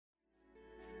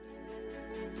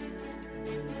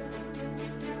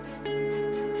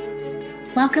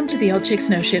Welcome to the Old Chicks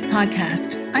Know Shit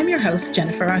podcast. I'm your host,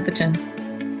 Jennifer Arthurton.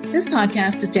 This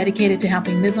podcast is dedicated to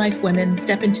helping midlife women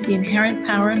step into the inherent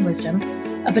power and wisdom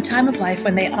of a time of life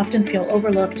when they often feel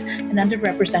overlooked and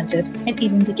underrepresented and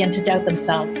even begin to doubt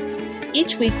themselves.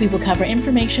 Each week, we will cover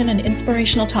information and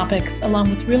inspirational topics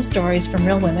along with real stories from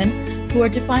real women who are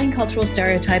defying cultural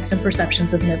stereotypes and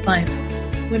perceptions of midlife.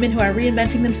 Women who are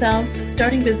reinventing themselves,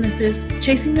 starting businesses,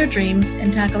 chasing their dreams,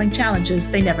 and tackling challenges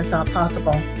they never thought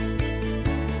possible.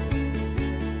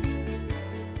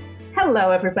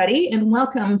 Hello, everybody, and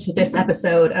welcome to this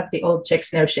episode of the Old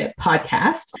Chicks Know Shit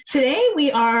podcast. Today,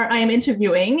 I am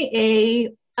interviewing a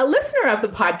listener of the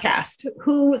podcast,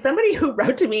 somebody who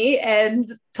wrote to me and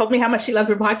told me how much she loved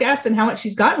her podcast and how much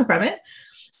she's gotten from it.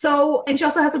 And she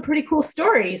also has a pretty cool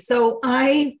story. So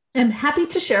I am happy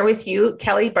to share with you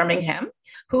Kelly Birmingham,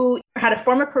 who had a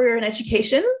former career in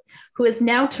education, who is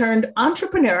now turned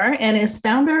entrepreneur and is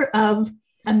founder of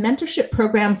a mentorship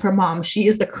program for moms. She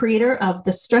is the creator of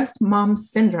the Stressed Mom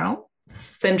Syndrome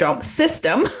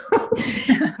system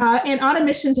and on a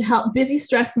mission to help busy,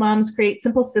 stressed moms create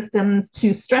simple systems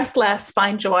to stress less,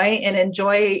 find joy, and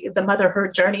enjoy the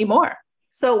motherhood journey more.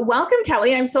 So welcome,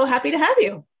 Kelly. I'm so happy to have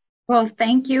you. Well,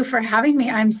 thank you for having me.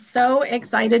 I'm so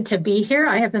excited to be here.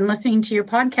 I have been listening to your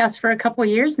podcast for a couple of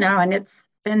years now, and it's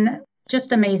been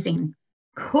just amazing.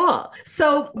 Cool.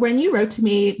 So when you wrote to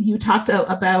me, you talked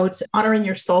about honoring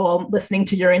your soul, listening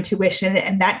to your intuition,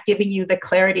 and that giving you the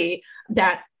clarity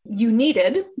that you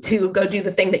needed to go do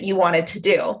the thing that you wanted to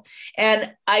do.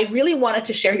 And I really wanted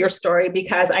to share your story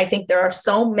because I think there are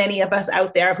so many of us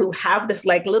out there who have this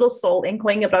like little soul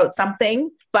inkling about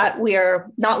something, but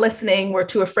we're not listening. We're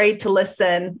too afraid to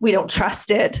listen. We don't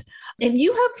trust it. And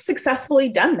you have successfully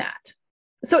done that.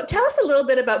 So tell us a little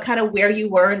bit about kind of where you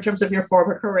were in terms of your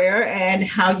former career and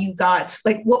how you got,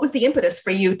 what was the impetus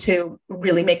for you to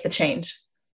really make the change?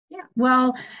 Yeah,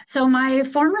 well, so my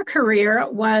former career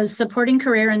was supporting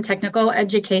career and technical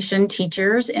education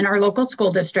teachers in our local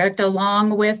school district,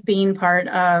 along with being part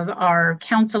of our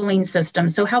counseling system.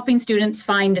 So helping students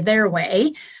find their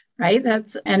way, right?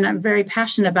 And I'm very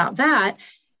passionate about that.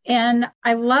 And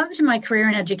I loved my career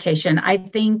in education. I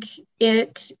think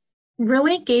it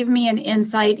really gave me an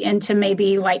insight into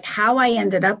maybe like how I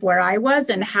ended up where I was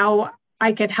and how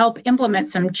I could help implement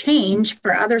some change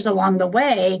for others along the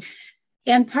way.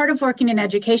 And part of working in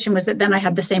education was that then I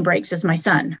had the same breaks as my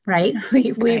son, right?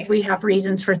 We have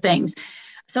reasons for things.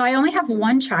 So I only have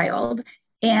one child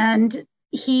and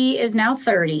he is now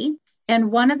 30.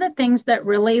 And one of the things that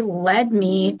really led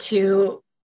me to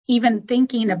even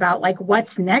thinking about like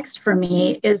what's next for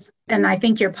me is, and I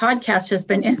think your podcast has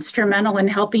been instrumental in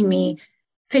helping me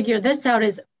figure this out,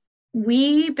 is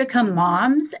we become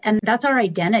moms and that's our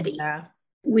identity. Yeah.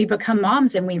 We become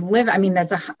moms and we live, there's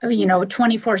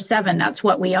 24/7, that's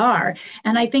what we are.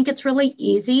 And I think it's really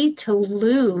easy to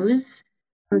lose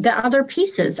the other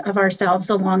pieces of ourselves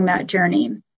along that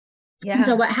journey. Yeah.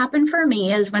 So what happened for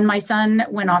me is when my son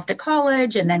went off to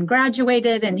college and then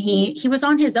graduated and he was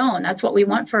on his own. That's what we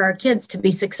want for our kids, to be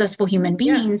successful human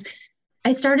beings. Yeah.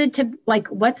 I started to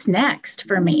what's next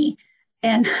for me?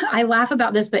 And I laugh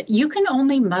about this, but you can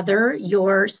only mother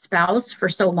your spouse for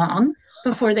so long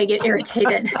before they get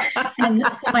irritated. And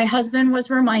so my husband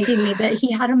was reminding me that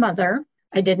he had a mother.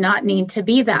 I did not need to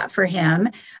be that for him.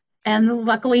 And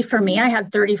luckily for me, I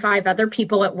had 35 other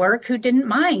people at work who didn't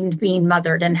mind being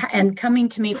mothered and coming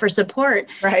to me for support.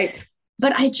 Right.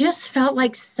 But I just felt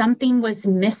like something was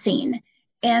missing.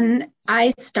 And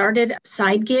I started a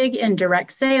side gig in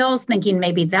direct sales, thinking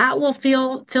maybe that will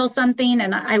fill something.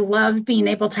 And I love being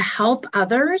able to help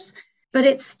others. But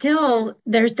it's still,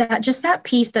 there's that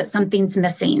piece that something's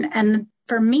missing. And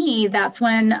for me, that's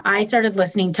when I started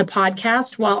listening to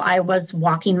podcasts while I was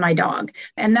walking my dog.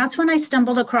 And that's when I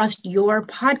stumbled across your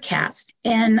podcast.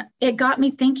 And it got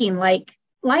me thinking,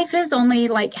 life is only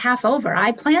half over.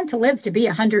 I plan to live to be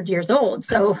 100 years old.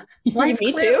 So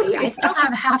me too. I still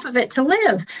have half of it to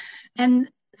live. And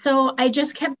so I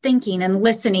just kept thinking and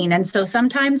listening. And so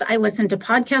sometimes I listen to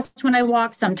podcasts when I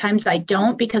walk. Sometimes I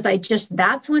don't, because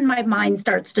that's when my mind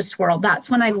starts to swirl. That's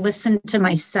when I listen to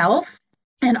myself.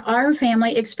 And our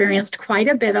family experienced quite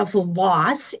a bit of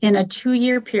loss in a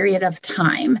 2-year period of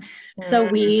time.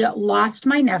 So we lost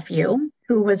my nephew,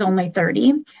 who was only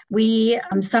 30. We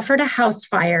suffered a house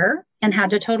fire and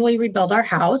had to totally rebuild our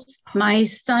house. My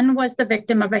son was the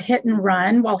victim of a hit and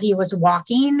run while he was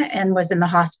walking and was in the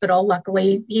hospital.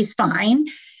 Luckily, he's fine.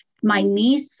 My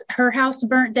niece, her house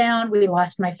burnt down. We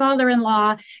lost my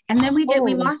father-in-law. And then we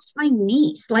lost my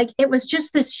niece. It was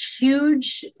just this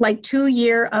huge,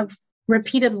 2-year of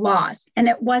repeated loss. And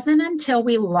it wasn't until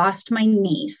we lost my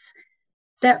niece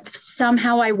that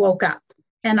somehow I woke up.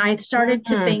 And I started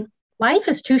to think life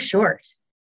is too short.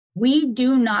 We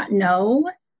do not know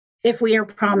if we are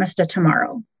promised a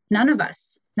tomorrow. None of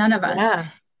us. Yeah.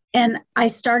 And I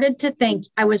started to think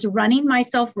I was running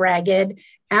myself ragged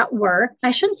at work.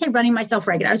 I shouldn't say running myself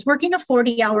ragged. I was working a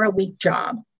 40-hour-a-week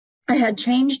job. I had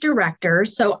changed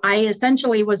directors. So I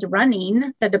essentially was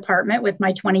running the department with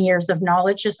my 20 years of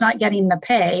knowledge, just not getting the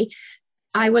pay.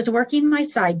 I was working my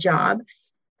side job.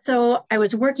 So I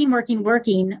was working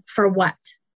for what?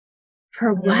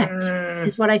 For what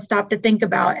is what I stopped to think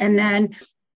about. And then,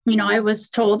 I was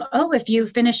told, if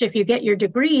you get your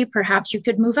degree, perhaps you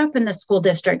could move up in the school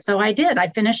district. So I did. I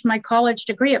finished my college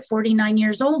degree at 49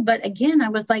 years old. But again, I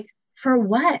was like, for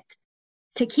what?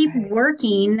 To keep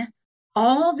working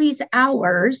all these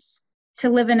hours to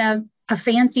live in a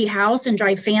fancy house and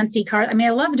drive fancy cars. I mean,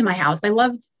 I loved my house.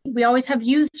 We always have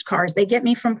used cars. They get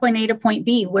me from point A to point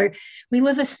B, where we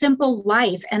live a simple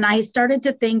life. And I started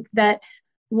to think that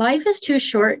life is too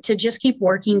short to just keep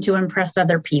working to impress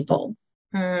other people.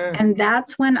 And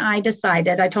that's when I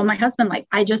decided, I told my husband,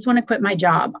 I just want to quit my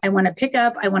job. I want to pick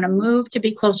up, I want to move to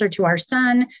be closer to our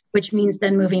son, which means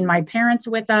then moving my parents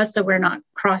with us. So we're not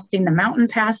crossing the mountain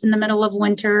pass in the middle of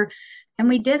winter. And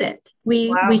we did it.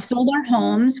 We sold our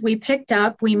homes. We picked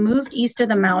up. We moved east of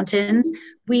the mountains.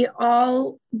 We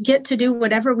all get to do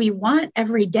whatever we want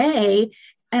every day.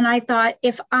 And I thought,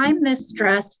 if I'm this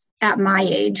stressed at my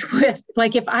age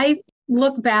if I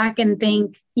look back and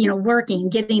think, working,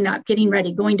 getting up, getting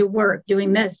ready, going to work,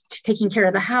 doing this, taking care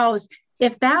of the house,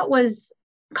 if that was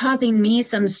causing me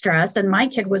some stress and my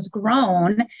kid was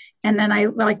grown, and then I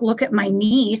look at my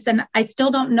niece, and I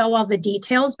still don't know all the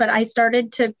details, but I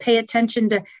started to pay attention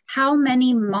to how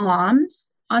many moms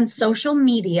on social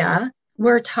media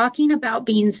were talking about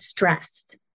being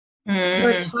stressed.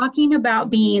 We're talking about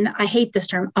being, I hate this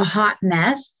term, a hot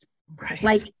mess.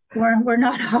 Right. We're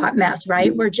not a hot mess,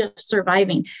 right? We're just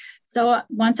surviving. So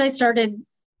once I started,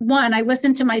 one, I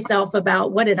listened to myself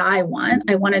about what did I want?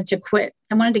 I wanted to quit.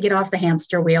 I wanted to get off the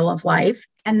hamster wheel of life.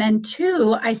 And then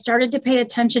two, I started to pay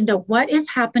attention to what is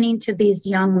happening to these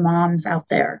young moms out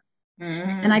there.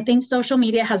 And I think social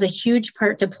media has a huge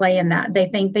part to play in that. They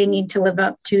think they need to live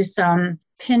up to some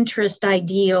Pinterest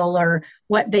ideal or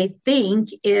what they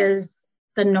think is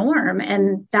the norm.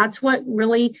 And that's what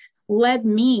really led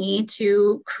me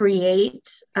to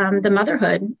create the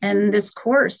motherhood and this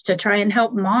course to try and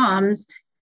help moms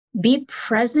be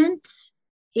present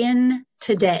in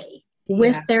today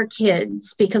with their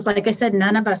kids, because like I said,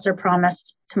 none of us are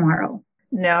promised tomorrow.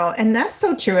 No. And that's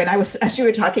so true. And as you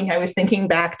were talking, I was thinking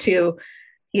back to,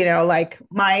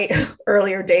 my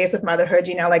earlier days of motherhood,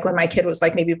 when my kid was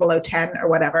maybe below 10 or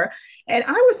whatever. And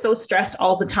I was so stressed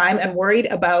all the time and worried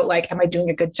about am I doing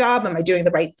a good job? Am I doing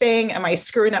the right thing? Am I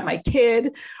screwing up my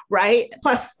kid? Right.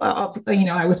 Plus,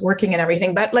 I was working and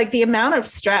everything, but the amount of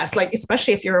stress,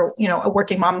 especially if you're, a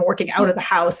working mom working out of the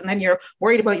house, and then you're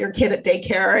worried about your kid at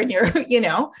daycare and you're,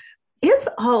 it's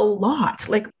a lot.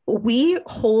 We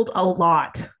hold a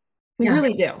lot. We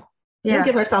really do. We don't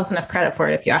give ourselves enough credit for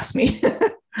it, if you ask me.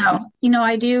 No,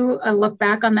 I do look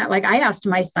back on that. I asked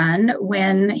my son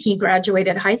when he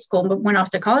graduated high school, but went off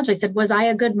to college. I said, was I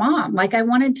a good mom? I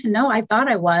wanted to know. I thought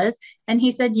I was. And he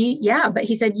said, yeah, but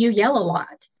he said, you yell a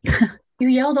lot. You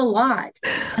yelled a lot.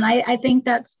 And I think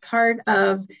that's part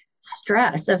of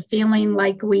stress, of feeling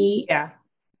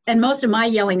and most of my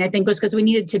yelling, I think, was because we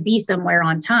needed to be somewhere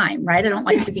on time, right? I don't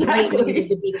like to be late. We needed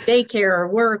to be daycare or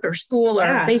work or school or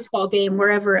a baseball game,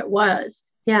 wherever it was.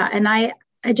 Yeah. And I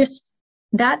just,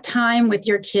 that time with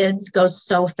your kids goes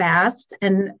so fast.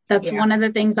 And that's one of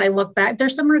the things I look back.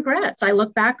 There's some regrets I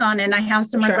look back on, and I have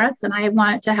some regrets, and I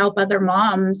want to help other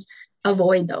moms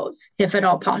avoid those if at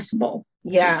all possible.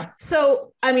 Yeah.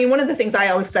 So, one of the things I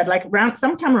always said,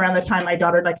 sometime around the time my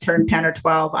daughter turned 10 or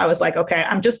 12, I was okay,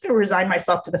 I'm just going to resign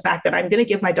myself to the fact that I'm going to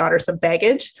give my daughter some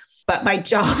baggage, but my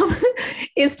job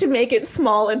is to make it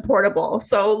small and portable.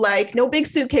 So no big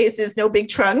suitcases, no big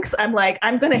trunks. I'm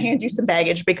going to hand you some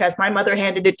baggage because my mother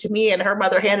handed it to me and her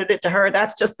mother handed it to her.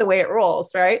 That's just the way it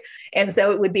rolls. Right. And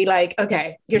so it would be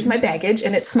okay, here's my baggage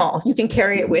and it's small. You can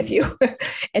carry it with you.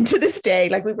 And to this day,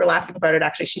 we were laughing about it.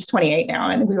 Actually, she's 28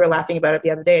 now. And we were laughing about it the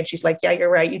other day. And she's yeah,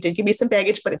 you're right. You did give me some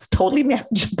baggage, but it's totally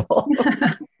manageable.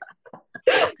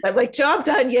 So I'm job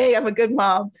done. Yay. I'm a good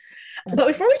mom. But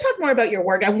before we talk more about your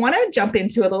work, I want to jump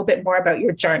into a little bit more about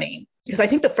your journey, because I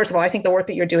think first of all, I think the work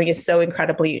that you're doing is so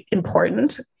incredibly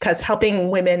important, because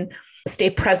helping women stay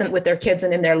present with their kids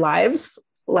and in their lives,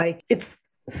 it's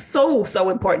so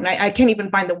important. I can't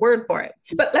even find the word for it.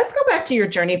 But let's go back to your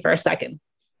journey for a second.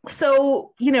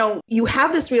 So, you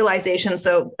have this realization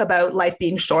about life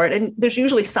being short, and there's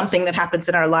usually something that happens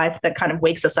in our life that kind of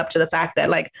wakes us up to the fact that,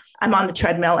 like, I'm on the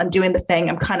treadmill, I'm doing the thing,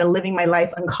 I'm kind of living my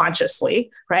life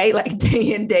unconsciously, right? Like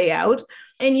day in, day out.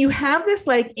 And you have this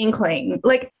like inkling,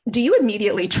 like, do you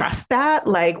immediately trust that?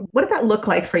 Like, what did that look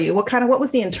like for you? What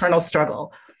was the internal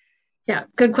struggle? Yeah,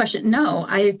 good question. No,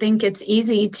 I think it's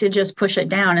easy to just push it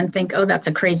down and think, oh, that's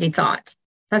a crazy thought.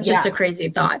 That's just a crazy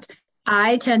thought.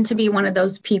 I tend to be one of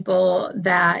those people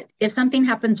that if something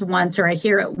happens once or I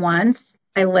hear it once,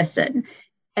 I listen.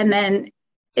 And then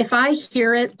if I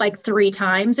hear it like 3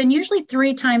 times, and usually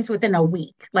 3 times within a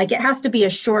week, like it has to be a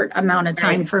short amount of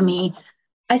time for me,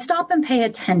 I stop and pay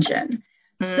attention.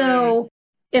 So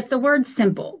if the word's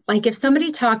simple, like if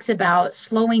somebody talks about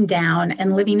slowing down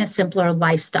and living a simpler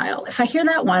lifestyle, if I hear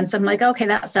that once, I'm like, okay,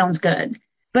 that sounds good.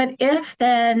 But if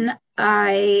then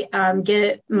I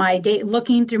get my date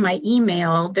looking through my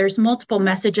email, there's multiple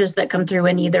messages that come through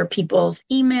in either people's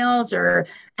emails or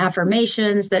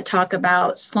affirmations that talk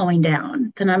about slowing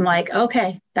down. Then I'm like,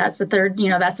 okay, that's the third,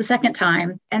 that's the second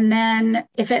time. And then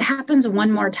if it happens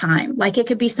one more time, like it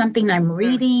could be something I'm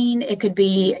reading, it could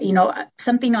be,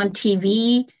 something on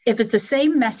TV. If it's the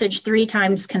same message 3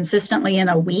 times consistently in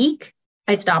a week,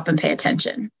 I stop and pay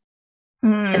attention.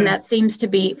 And that seems to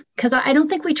be because I don't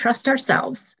think we trust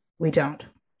ourselves. We don't.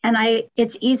 And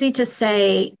it's easy to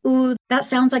say, ooh, that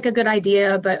sounds like a good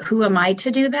idea, but who am I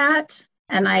to do that?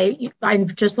 And I'm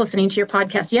just listening to your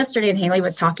podcast yesterday, and Haley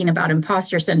was talking about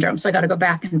imposter syndrome. So I got to go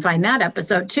back and find that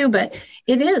episode too. But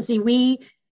it is, we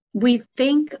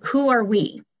think, who are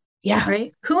we? Yeah.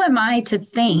 Right. Who am I to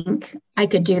think I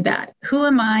could do that? Who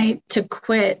am I to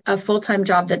quit a full-time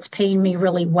job that's paying me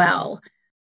really well?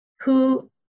 And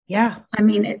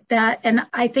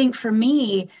I think for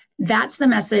me, that's the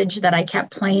message that I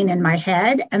kept playing in my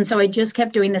head. And so I just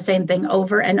kept doing the same thing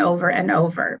over and over and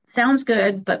over. Sounds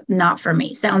good, but not for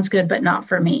me. Sounds good, but not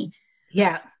for me.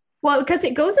 Yeah. Well, because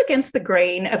it goes against the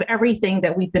grain of everything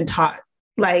that we've been taught,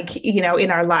 like,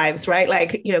 in our lives, right?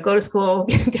 Like, go to school,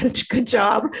 get a good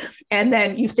job, and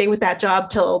then you stay with that job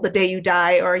till the day you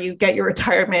die, or you get your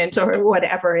retirement or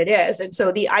whatever it is. And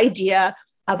so the idea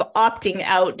of opting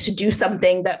out to do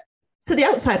something that to the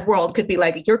outside world could be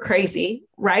like, you're crazy,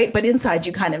 right? But inside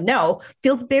you kind of know,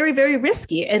 feels very, very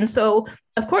risky. And so,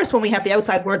 of course, when we have the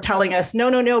outside world telling us,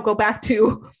 no, go back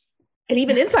to, and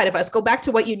even inside of us, go back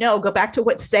to what go back to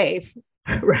what's safe,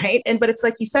 right? But it's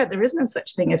like you said, there is no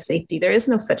such thing as safety. There is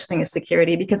no such thing as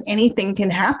security, because anything can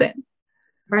happen.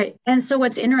 Right. And so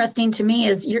what's interesting to me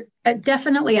is you're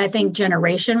definitely, I think,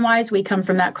 generation wise, we come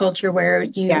from that culture where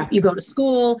you go to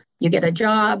school, you get a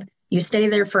job, you stay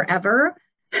there forever,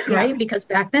 right? Because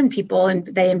back then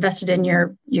they invested in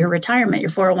your retirement,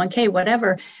 your 401k,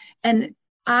 whatever. And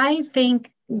I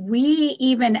think we,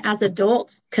 even as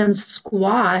adults, can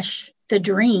squash the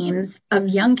dreams of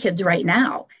young kids right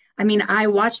now. I mean, I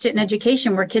watched it in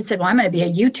education where kids said, well, I'm going to be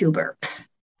a YouTuber.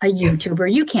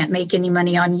 You can't make any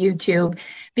money on YouTube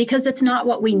because it's not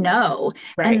what we know.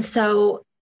 Right. And so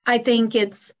I think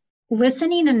it's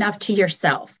listening enough to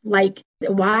yourself. Like,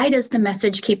 why does the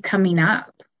message keep coming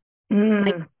up?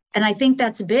 And I think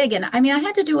that's big. And I mean, I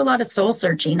had to do a lot of soul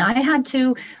searching. I had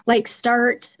to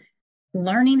start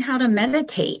learning how to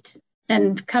meditate.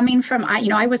 And coming from,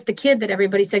 I was the kid that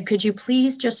everybody said, could you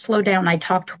please just slow down? I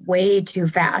talked way too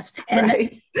fast.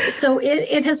 And so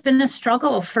it has been a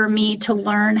struggle for me to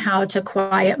learn how to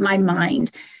quiet my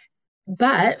mind.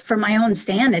 But for my own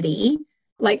sanity,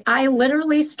 I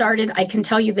literally started, I can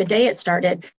tell you the day it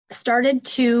started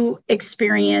to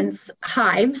experience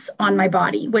hives on my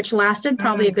body, which lasted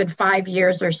probably a good 5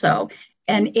 years or so.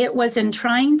 And it was in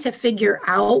trying to figure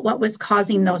out what was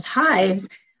causing those hives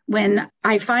when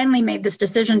I finally made this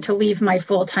decision to leave my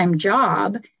full-time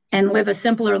job and live a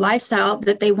simpler lifestyle,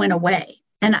 that they went away.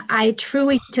 And I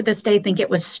truly, to this day, think it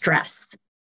was stress.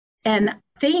 And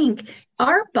think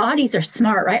our bodies are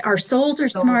smart, right? Our souls are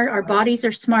smart. Our bodies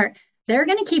are smart. They're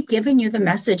going to keep giving you the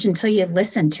message until you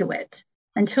listen to it.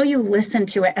 And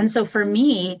so for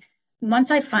me,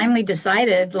 once I finally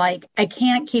decided, I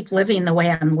can't keep living the way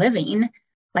I'm living,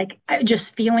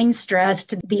 just feeling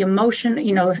stressed, the emotion,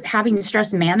 having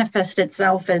stress manifest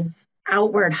itself as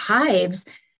outward hives.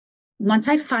 Once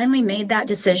I finally made that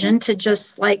decision to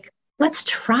just let's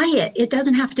try it. It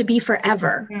doesn't have to be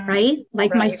forever, right?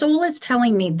 My soul is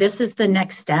telling me this is the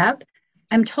next step.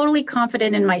 I'm totally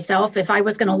confident in myself. If I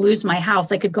was going to lose my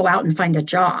house, I could go out and find a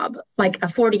job, like a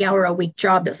 40-hour-a-week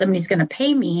job that somebody's going to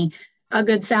pay me a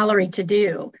good salary to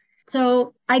do.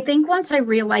 So I think once I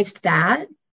realized that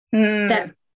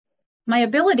my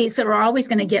abilities are always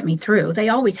going to get me through. They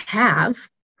always have.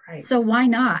 Right. So why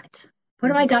not? What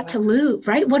do I got to lose,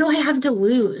 right? What do I have to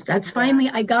lose? That's finally,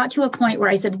 I got to a point where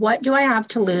I said, what do I have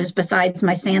to lose besides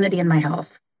my sanity and my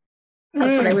health?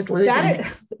 That's what I was losing.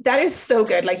 That is so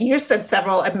good. Like you said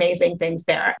several amazing things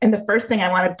there. And the first thing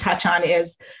I want to touch on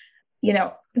is, you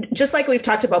know, just like we've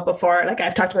talked about before, like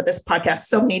I've talked about this podcast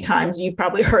so many times, you've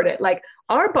probably heard it, like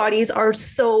our bodies are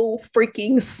so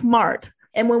freaking smart.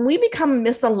 And when we become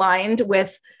misaligned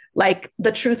with like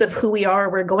the truth of who we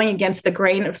are, we're going against the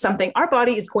grain of something, our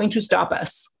body is going to stop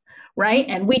us. Right.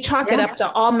 And we chalk it up to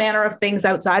all manner of things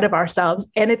outside of ourselves.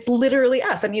 And it's literally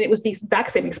us. I mean, it was the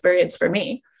exact same experience for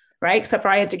me. Right. Except for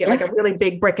I had to get like a really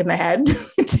big brick in the head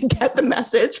to get the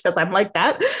message because I'm like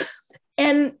that.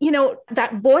 And, you know,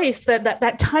 that voice,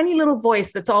 that tiny little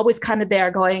voice that's always kind of there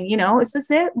going, you know, is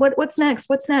this it? What's next?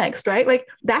 What's next? Right. Like,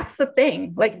 that's the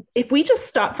thing. Like, if we just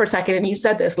stop for a second, and you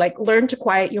said this, like, learn to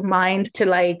quiet your mind, to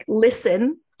like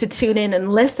listen, to tune in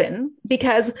and listen,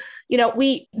 because, you know,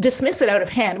 we dismiss it out of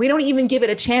hand. We don't even give it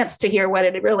a chance to hear what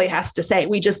it really has to say.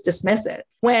 We just dismiss it.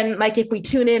 When, like, if we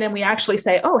tune in and we actually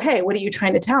say, oh, hey, what are you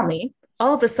trying to tell me?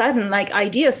 All of a sudden, like,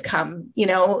 ideas come, you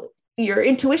know, your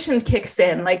intuition kicks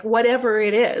in, like whatever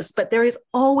it is, but there is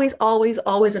always, always,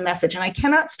 always a message. And I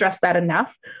cannot stress that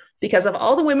enough, because of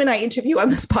all the women I interview on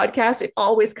this podcast, it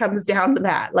always comes down to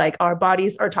that. Like, our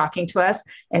bodies are talking to us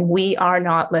and we are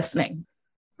not listening.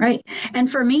 Right. And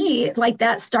for me, like,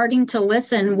 that starting to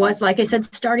listen was, like I said,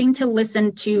 starting to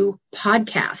listen to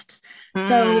podcasts.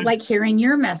 So like hearing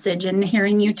your message and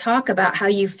hearing you talk about how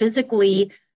you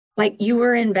physically, like, you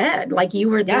were in bed, like you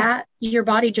were that, your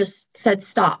body just said,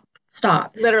 stop.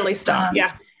 Literally stop.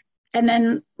 And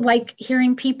then, like,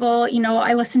 hearing people, you know,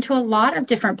 I listened to a lot of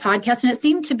different podcasts, and it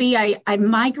seemed to be, I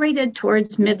migrated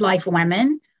towards midlife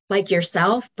women like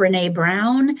yourself, Brene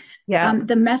Brown.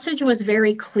 The message was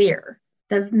very clear.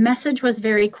 The message was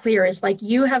very clear. It's like,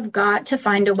 you have got to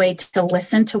find a way to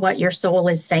listen to what your soul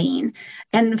is saying.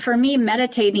 And for me,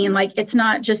 meditating, like, it's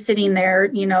not just sitting there,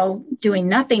 you know, doing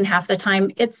nothing half the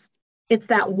time. It's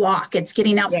that walk, it's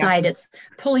getting outside, it's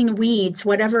pulling weeds,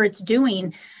 whatever it's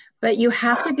doing, but you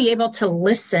have to be able to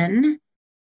listen.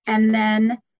 And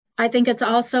then I think it's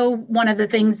also one of the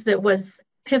things that was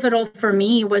pivotal for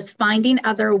me was finding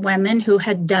other women who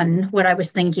had done what I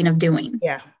was thinking of doing.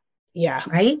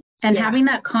 Right. And having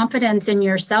that confidence in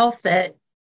yourself that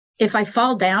if I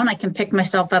fall down, I can pick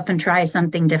myself up and try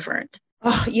something different.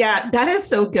 Oh, yeah, that is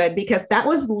so good, because that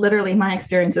was literally my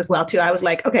experience as well, too. I was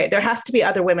like, okay, there has to be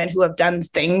other women who have done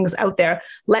things out there.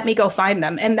 Let me go find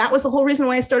them. And that was the whole reason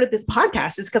why I started this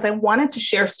podcast, is because I wanted to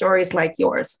share stories like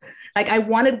yours. Like, I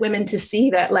wanted women to see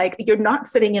that, like, you're not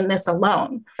sitting in this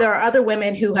alone. There are other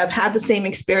women who have had the same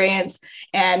experience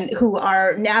and who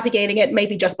are navigating it,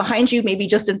 maybe just behind you, maybe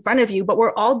just in front of you, but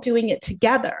we're all doing it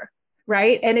together.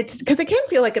 Right. And it's because it can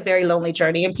feel like a very lonely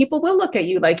journey, and people will look at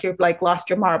you like you're like lost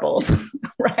your marbles.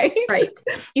 Right.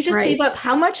 You just gave up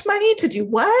how much money to do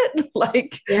what?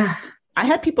 Like, I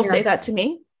had people say that to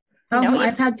me. Oh, you know,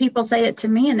 I've had people say it to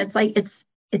me, and it's like,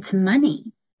 it's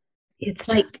money. It's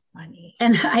like money.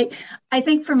 And I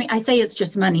think for me, I say it's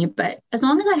just money, but as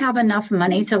long as I have enough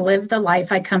money to live the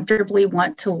life I comfortably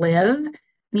want to live,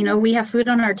 you know, we have food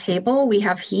on our table, we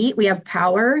have heat, we have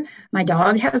power. My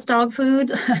dog has dog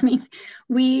food. I mean,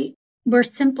 we're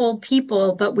simple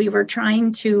people, but we were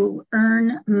trying to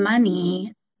earn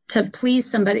money to please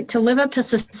somebody, to live up to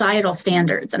societal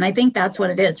standards. And I think that's what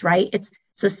it is, right? It's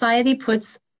society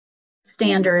puts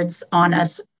standards on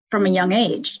us from a young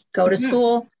age. Go to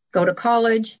school, go to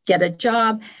college, get a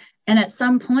job. And at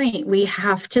some point, we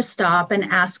have to stop and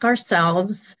ask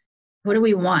ourselves, what do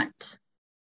we want?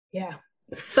 Yeah.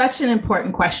 Such an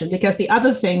important question, because the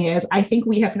other thing is, I think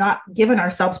we have not given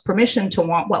ourselves permission to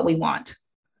want what we want.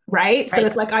 Right. So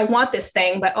it's like, I want this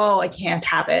thing, but, oh, I can't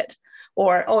have it,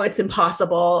 or, oh, it's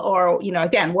impossible. Or, you know,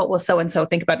 again, what will so-and-so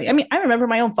think about me? I mean, I remember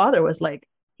my own father was like,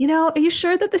 you know, are you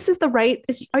sure that this is the right,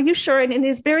 are you sure? And in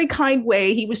his very kind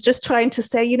way, he was just trying to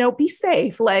say, you know, be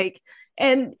safe, like,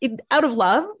 and out of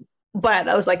love. But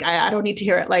I was like, I don't need to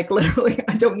hear it. Like, literally,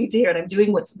 I don't need to hear it. I'm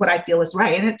doing what I feel is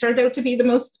right. And it turned out to be the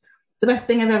best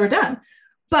thing I've ever done.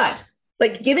 But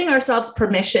like, giving ourselves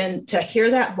permission to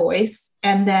hear that voice,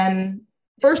 and then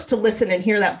first to listen and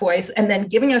hear that voice, and then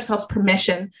giving ourselves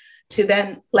permission to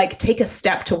then like take a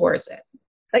step towards it.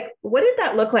 Like, what did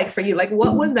that look like for you? Like,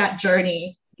 what was that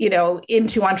journey, you know,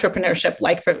 into entrepreneurship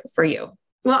like for you?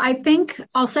 Well, I think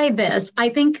I'll say this. I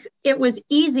think it was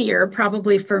easier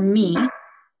probably for me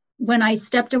when I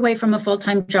stepped away from a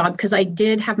full-time job, because I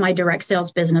did have my direct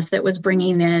sales business that was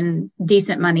bringing in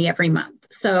decent money every month.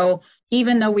 So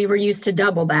even though we were used to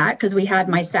double that because we had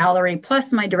my salary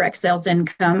plus my direct sales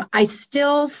income, I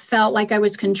still felt like I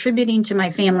was contributing to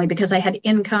my family because I had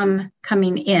income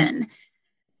coming in.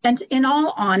 And in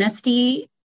all honesty,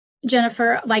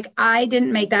 Jennifer, like I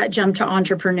didn't make that jump to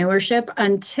entrepreneurship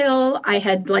until I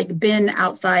had like been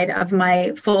outside of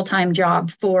my full-time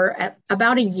job for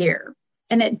about a year.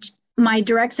 And my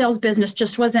direct sales business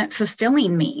just wasn't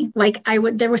fulfilling me. Like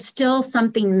there was still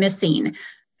something missing.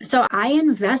 So I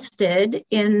invested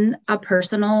in a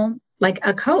personal, like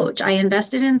a coach. I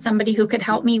invested in somebody who could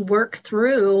help me work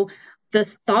through the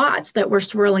thoughts that were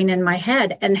swirling in my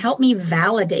head and help me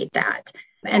validate that.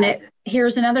 And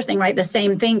here's another thing, right? The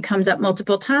same thing comes up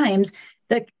multiple times.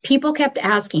 The people kept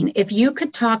asking, if you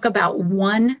could talk about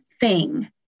one thing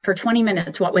for 20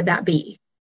 minutes, what would that be?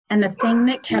 And the thing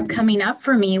that kept coming up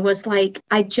for me was like,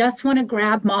 I just want to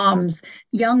grab moms,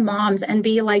 young moms, and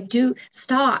be like,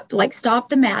 stop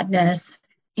the madness,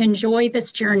 enjoy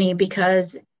this journey,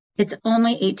 because it's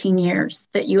only 18 years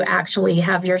that you actually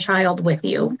have your child with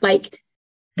you, like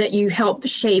that you help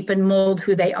shape and mold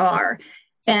who they are.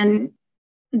 And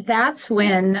that's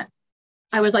when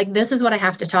I was like, this is what I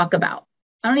have to talk about.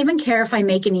 I don't even care if I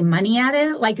make any money at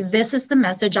it. Like, this is the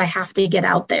message I have to get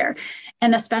out there.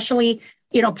 And especially,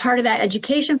 part of that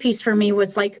education piece for me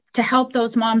was like to help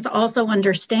those moms also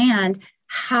understand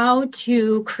how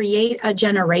to create a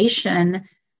generation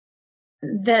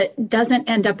that doesn't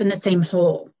end up in the same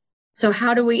hole. So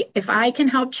if I can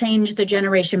help change the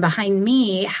generation behind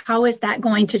me, how is that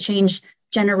going to change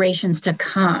generations to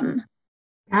come?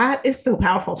 That is so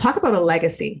powerful. Talk about a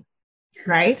legacy,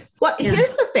 right? Well,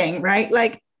 Here's the thing, right?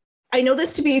 Like, I know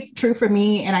this to be true for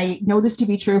me, and I know this to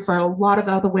be true for a lot of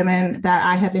other women that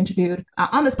I have interviewed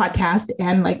on this podcast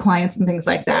and like clients and things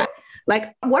like that.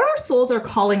 Like, what our souls are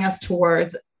calling us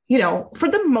towards, for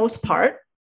the most part,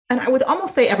 and I would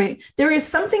almost say there is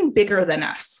something bigger than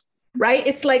us. Right?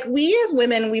 It's like we as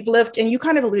women, we've lived, and you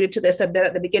kind of alluded to this a bit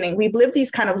at the beginning, we've lived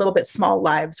these kind of little bit small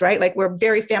lives, right? Like we're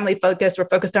very family focused, we're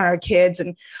focused on our kids.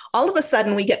 And all of a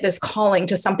sudden we get this calling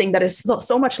to something that is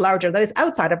so much larger, that is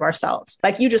outside of ourselves.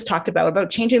 Like you just talked about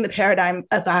changing the paradigm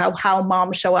of how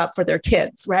moms show up for their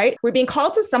kids, right? We're being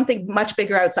called to something much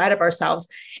bigger outside of ourselves.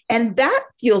 And that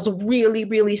feels really,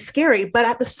 really scary. But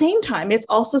at the same time, it's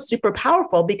also super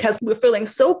powerful because we're feeling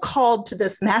so called to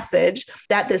this message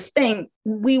that this thing,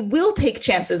 we will take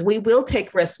chances, we will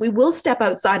take risks, we will step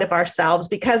outside of ourselves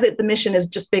because the mission is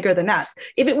just bigger than us.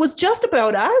 If it was just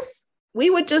about us, we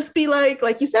would just be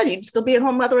like you said, you'd still be at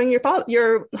home mothering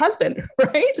your husband,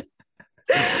 right?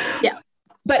 Yeah.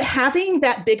 But having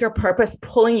that bigger purpose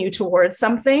pulling you towards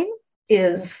something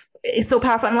is so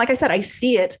powerful. And like I said, I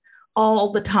see it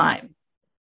all the time.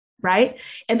 Right.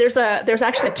 And there's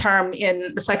actually a term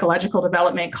in the psychological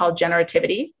development called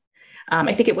generativity.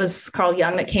 I think it was Carl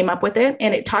Jung that came up with it.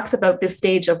 And it talks about this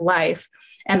stage of life.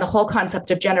 And the whole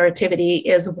concept of generativity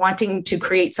is wanting to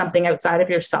create something outside of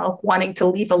yourself, wanting to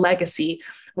leave a legacy,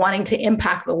 wanting to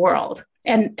impact the world.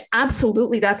 And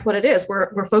absolutely, that's what it is.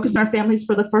 We're focused on our families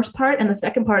for the first part. And the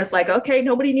second part is like, okay,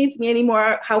 nobody needs me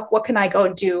anymore. What can I go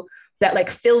and do that like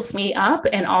fills me up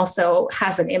and also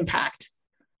has an impact?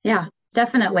 Yeah,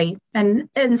 definitely. And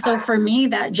so for me,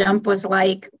 that jump was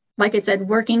like I said,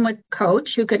 working with a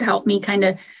coach who could help me kind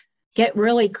of get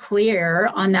really clear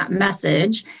on that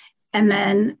message. And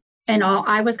then,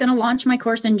 I was going to launch my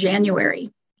course in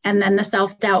January. And then the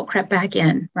self-doubt crept back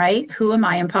in, right? Who am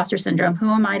I? Imposter syndrome. Who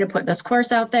am I to put this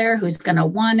course out there? Who's going to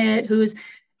want it?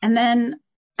 And then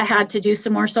I had to do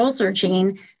some more soul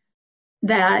searching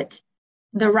that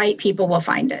the right people will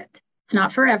find it. It's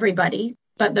not for everybody,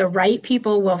 but the right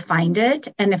people will find it.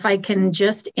 And if I can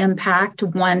just impact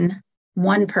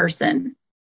one person,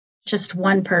 just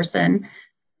one person,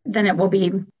 then it will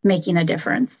be making a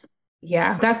difference.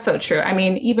 Yeah, that's so true. I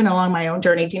mean, even along my own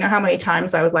journey, do you know how many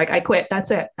times I was like, I quit,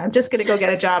 that's it. I'm just going to go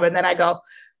get a job. And then I go,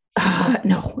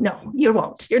 no, you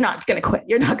won't. You're not going to quit.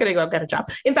 You're not going to go get a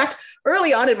job. In fact,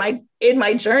 early on in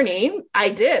my journey,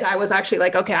 I was actually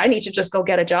like, okay, I need to just go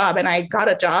get a job. And I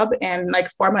got a job. And like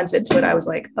 4 months into it, I was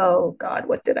like, oh God,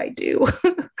 what did I do?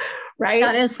 Right.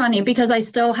 That is funny because I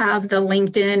still have the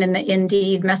LinkedIn and the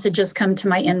Indeed messages come to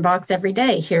my inbox every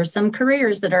day. Here's some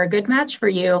careers that are a good match for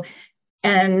you.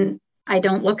 And I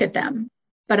don't look at them,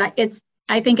 but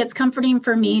I think it's comforting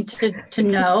for me to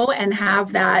know and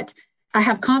have that. I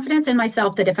have confidence in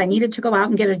myself that if I needed to go out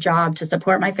and get a job to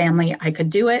support my family, I could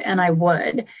do it and I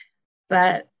would.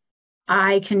 But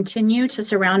I continue to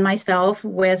surround myself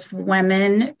with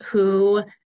women who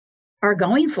are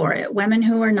going for it, women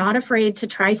who are not afraid to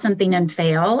try something and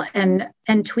fail and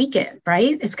tweak it,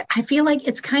 right? I feel like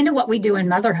it's kind of what we do in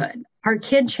motherhood. Our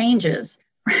kid changes,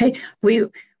 right?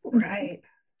 Right.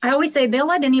 I always say they'll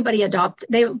let anybody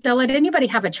they'll let anybody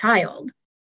have a child,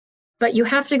 but you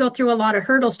have to go through a lot of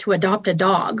hurdles to adopt a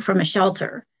dog from a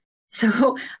shelter.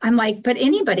 So I'm like, but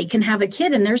anybody can have a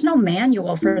kid, and there's no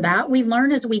manual for that. We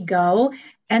learn as we go.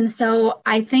 And so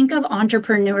I think of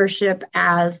entrepreneurship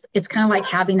as it's kind of like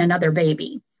having another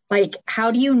baby. Like,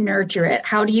 how do you nurture it?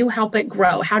 How do you help it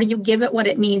grow? How do you give it what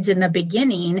it needs in the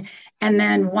beginning? And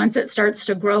then once it starts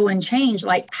to grow and change,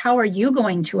 like, how are you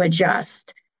going to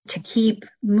adjust to keep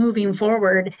moving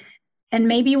forward? And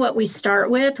maybe what we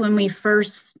start with when we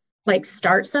first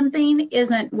start something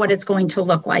isn't what it's going to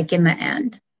look like in the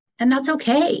end. And that's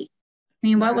okay. I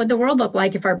mean, what would the world look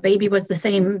like if our baby was the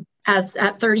same as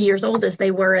at 30 years old as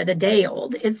they were at a day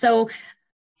old? And so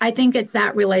I think it's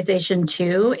that realization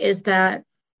too, is that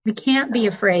we can't be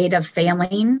afraid of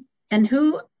failing. And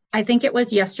I think it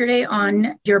was yesterday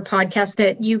on your podcast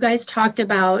that you guys talked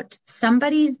about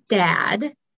somebody's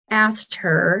dad asked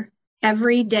her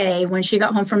every day when she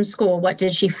got home from school, what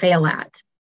did she fail at?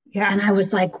 Yeah. And I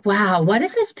was like, wow, what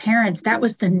if as parents, that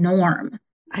was the norm?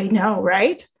 I know,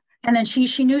 right? And then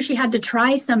she knew she had to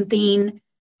try something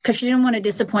because she didn't want to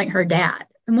disappoint her dad.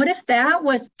 And what if that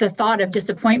was the thought of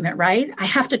disappointment, right? I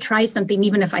have to try something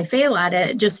even if I fail at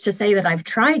it, just to say that I've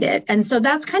tried it. And so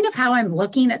that's kind of how I'm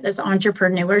looking at this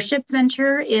entrepreneurship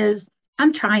venture is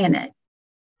I'm trying it.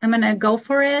 I'm going to go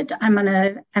for it. I'm going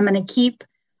to keep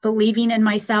believing in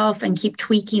myself and keep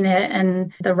tweaking it.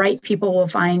 And the right people will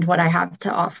find what I have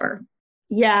to offer.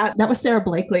 Yeah, that was Sarah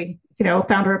Blakely,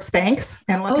 founder of Spanx.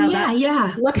 And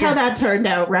look how that turned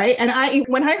out, right? And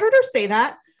when I heard her say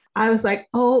that, I was like,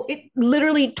 oh, it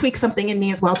literally tweaked something in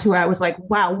me as well, too. I was like,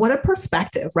 wow, what a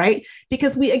perspective, right?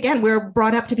 Because we're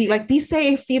brought up to be like, be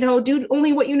safe, do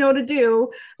only what you know to do.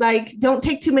 Like, don't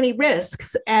take too many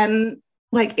risks. And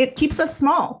it keeps us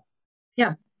small.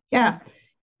 Yeah. Yeah.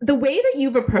 The way that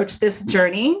you've approached this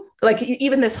journey,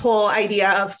 even this whole idea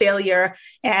of failure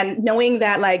and knowing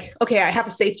that okay, I have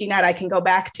a safety net, I can go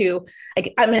back to,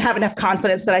 I'm going to have enough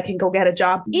confidence that I can go get a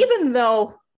job, even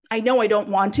though I know I don't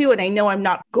want to, and I know I'm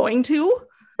not going to,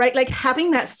 right?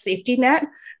 Having that safety net,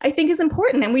 I think is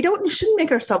important. And we shouldn't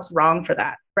make ourselves wrong for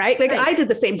that, right? Right. I did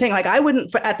the same thing. I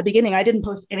wouldn't, at the beginning, I didn't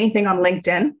post anything on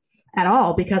LinkedIn at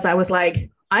all because I was like,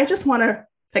 I just want to,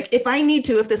 if I need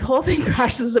to, if this whole thing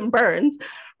crashes and burns,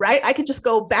 right, I could just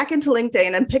go back into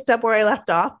LinkedIn and picked up where I left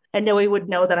off and nobody would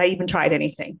know that I even tried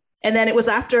anything. And then it was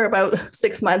after about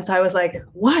 6 months, I was like,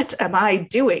 what am I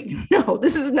doing? No,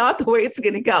 this is not the way it's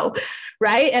going to go.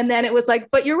 Right. And then it was like,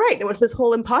 but you're right. It was this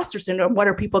whole imposter syndrome. What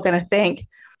are people going to think?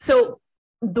 So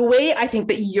the way I think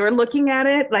that you're looking at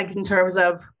it, in terms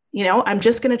of, I'm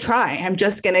just going to try. I'm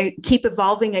just going to keep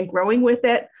evolving and growing with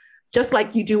it, just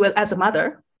like you do as a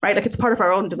mother. Right? It's part of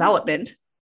our own development.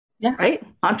 Yeah. Right?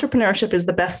 Entrepreneurship is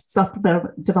the best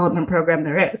self-development program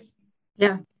there is.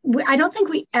 Yeah. I don't think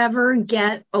we ever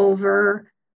get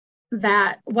over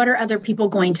that. What are other people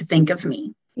going to think of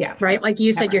me? Yeah. Right? Like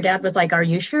you said, your dad was like, are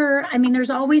you sure? I mean, there's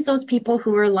always those people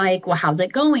who are like, well, how's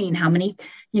it going? How many,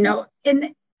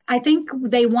 and I think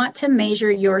they want to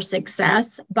measure your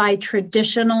success by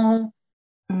traditional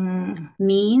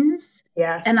means.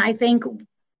 Yes. And I think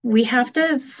we have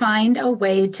to find a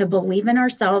way to believe in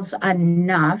ourselves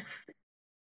enough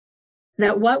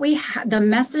that the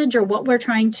message or what we're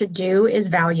trying to do is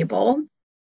valuable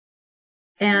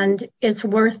and it's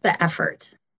worth the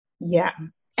effort. Yeah.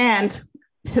 And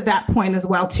to that point as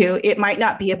well, too, it might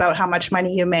not be about how much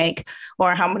money you make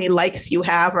or how many likes you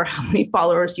have or how many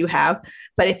followers you have.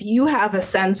 But if you have a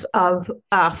sense of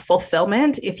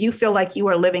fulfillment, if you feel like you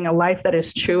are living a life that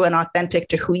is true and authentic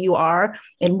to who you are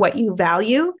and what you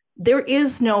value, there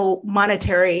is no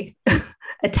monetary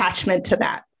attachment to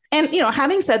that. And,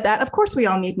 having said that, of course, we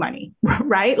all need money,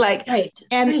 right?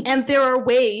 And there are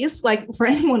ways, for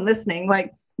anyone listening,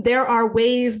 there are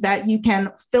ways that you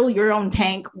can fill your own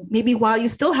tank, maybe while you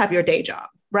still have your day job,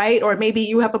 right? Or maybe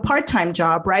you have a part-time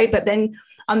job, right? But then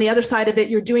on the other side of it,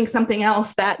 you're doing something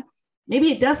else that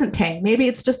maybe it doesn't pay. Maybe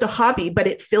it's just a hobby, but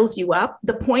it fills you up.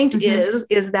 The point is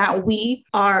that we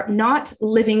are not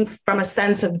living from a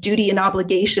sense of duty and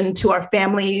obligation to our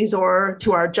families or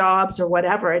to our jobs or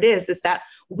whatever it is that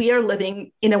we are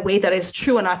living in a way that is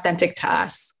true and authentic to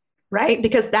us, right?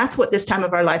 Because that's what this time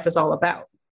of our life is all about.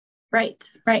 Right.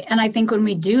 And I think when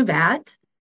we do that,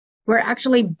 we're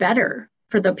actually better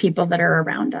for the people that are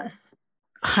around us.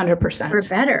 100%. We're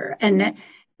better. And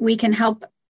we can help.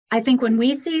 I think when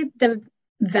we see the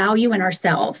value in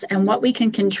ourselves and what we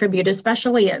can contribute,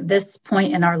 especially at this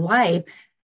point in our life,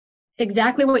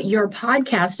 exactly what your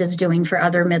podcast is doing for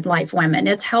other midlife women,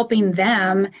 it's helping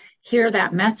them hear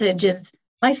that message is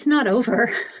life's not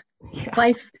over.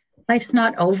 Yeah. Life's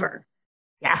not over.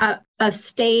 a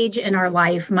stage in our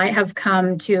life might have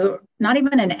come to not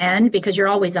even an end, because you're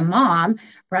always a mom,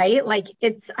 right? Like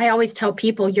I always tell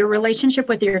people your relationship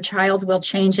with your child will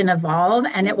change and evolve,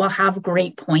 and it will have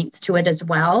great points to it as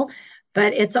well.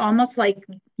 But it's almost like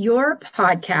your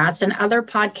podcast and other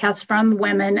podcasts from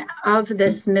women of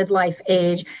this midlife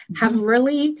age have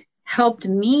really helped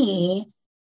me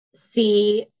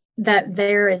see that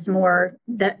there's more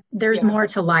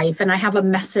to life, and I have a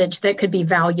message that could be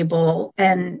valuable,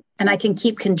 and I can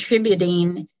keep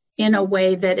contributing in a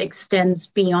way that extends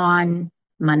beyond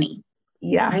money.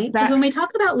 Yeah. Right. Because when we talk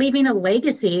about leaving a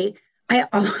legacy,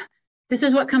 this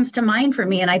is what comes to mind for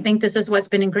me. And I think this is what's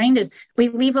been ingrained is we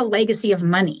leave a legacy of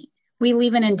money. We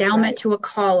leave an endowment to a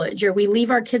college, or we leave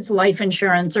our kids life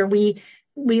insurance, or we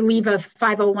leave a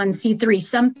 501c3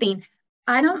 something.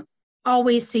 I don't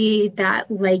always see that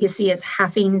legacy as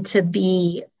having to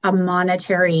be a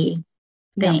monetary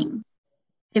thing.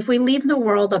 If we leave the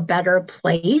world a better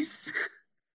place,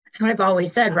 that's what I've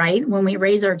always said, right? When we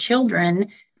raise our children,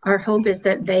 our hope is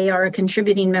that they are a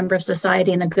contributing member of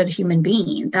society and a good human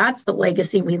being. That's the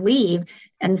legacy we leave.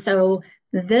 And so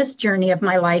this journey of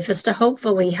my life is to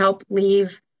hopefully help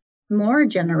leave more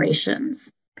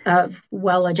generations of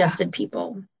well-adjusted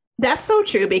people. That's so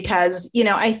true, because,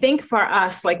 I think for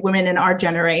us, like women in our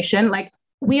generation, like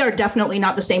we are definitely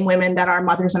not the same women that our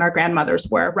mothers and our grandmothers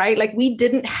were, right? Like we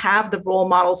didn't have the role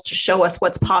models to show us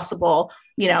what's possible,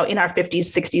 in our 50s,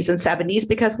 60s, and 70s,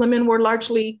 because women were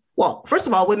largely, well, first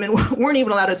of all, women weren't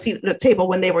even allowed to sit at the table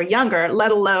when they were younger,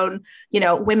 let alone,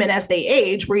 women as they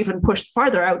age were even pushed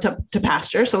farther out to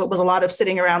pasture. So it was a lot of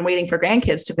sitting around waiting for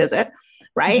grandkids to visit,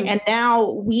 right? Mm-hmm. And now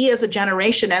we as a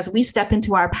generation, as we step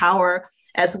into our power,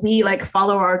 as we like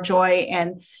follow our joy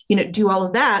and, do all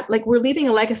of that, like we're leaving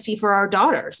a legacy for our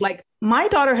daughters. Like my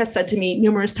daughter has said to me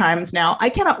numerous times now, I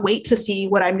cannot wait to see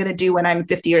what I'm going to do when I'm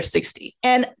 50 or 60.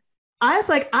 And I was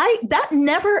like, that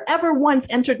never, ever once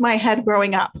entered my head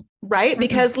growing up. Right. Mm-hmm.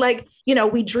 Because like,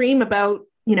 we dream about,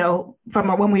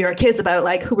 from when we were kids about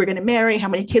like who we're going to marry, how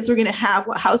many kids we're going to have,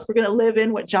 what house we're going to live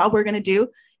in, what job we're going to do.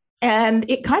 And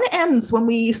it kind of ends when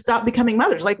we stop becoming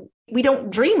mothers. Like we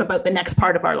don't dream about the next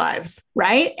part of our lives.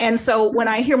 Right. And so when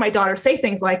I hear my daughter say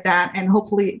things like that, and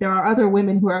hopefully there are other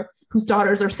women whose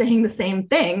daughters are saying the same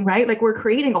thing, right? Like we're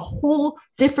creating a whole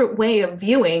different way of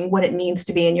viewing what it means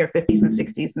to be in your 50s and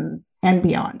 60s and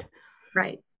beyond.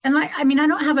 Right. And I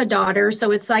don't have a daughter, so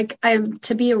it's like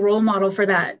to be a role model for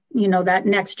that, that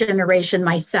next generation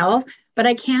myself. But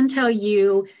I can tell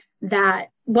you that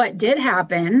what did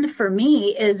happen for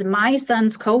me is my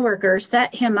son's coworker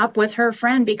set him up with her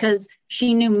friend because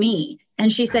she knew me.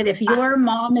 And she said, if your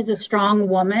mom is a strong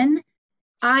woman,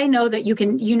 I know that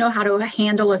you know how to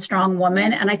handle a strong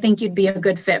woman. And I think you'd be a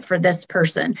good fit for this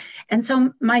person. And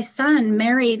so my son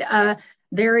married a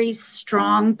very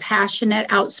strong, passionate,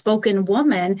 outspoken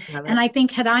woman. And I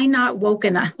think had I not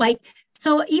woken up,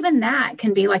 so even that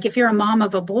can be like, if you're a mom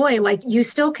of a boy, like you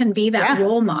still can be that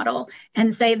role model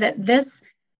and say that this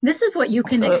is what you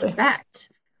can expect.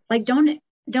 Like, don't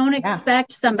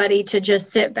expect somebody to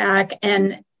just sit back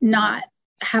and not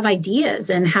have ideas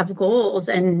and have goals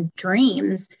and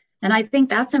dreams. And I think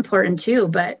that's important too.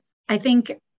 But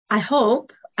I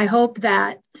hope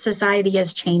that society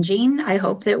is changing. I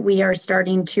hope that we are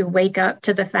starting to wake up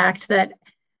to the fact that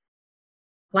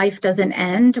life doesn't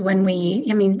end when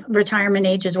retirement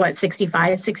age is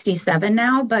 65, 67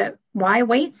 now, but why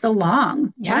wait so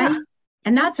long? Yeah.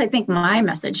 And that's, I think, my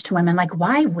message to women, like,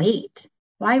 why wait?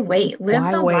 Why wait?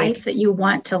 Live the life that you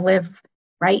want to live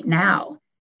right now.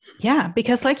 Yeah,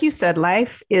 because like you said,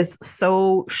 life is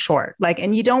so short,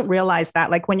 and you don't realize that,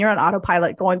 when you're on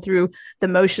autopilot going through the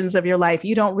motions of your life,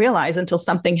 you don't realize until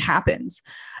something happens.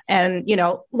 And,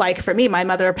 for me, my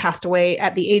mother passed away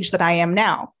at the age that I am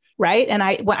now. Right. And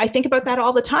I think about that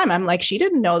all the time. I'm like, she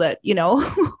didn't know that,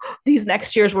 these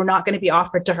next years were not going to be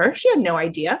offered to her. She had no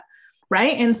idea.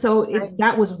 Right. And so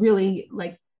that was really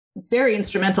very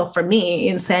instrumental for me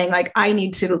in saying, I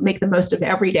need to make the most of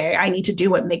every day. I need to do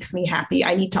what makes me happy.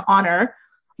 I need to honor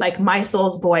my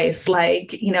soul's voice, who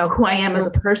I am as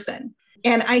a person.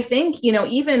 And I think,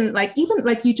 even like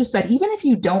you just said, even if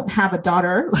you don't have a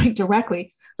daughter,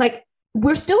 directly,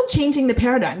 we're still changing the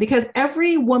paradigm, because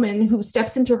every woman who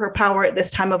steps into her power at this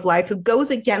time of life, who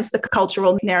goes against the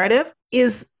cultural narrative,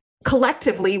 is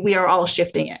collectively, we are all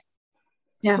shifting it.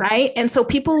 Yeah. Right. And so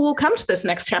people will come to this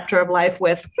next chapter of life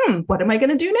with, what am I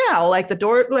going to do now?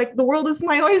 The world is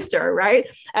my oyster. Right.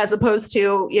 As opposed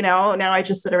to, now I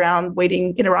just sit around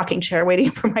waiting in a rocking chair, waiting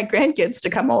for my grandkids to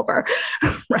come over.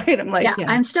 Right. I'm like,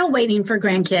 I'm still waiting for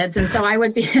grandkids. And so I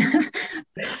would be,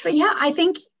 but I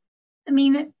think,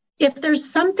 if there's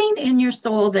something in your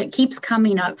soul that keeps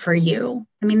coming up for you,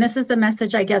 I mean, this is the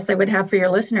message I guess I would have for your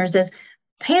listeners is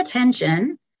pay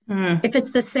attention. If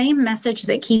it's the same message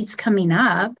that keeps coming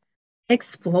up,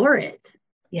 explore it.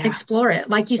 Yeah. Explore it.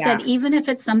 Like you said, even if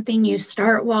it's something you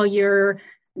start while you're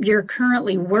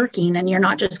currently working and you're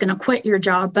not just going to quit your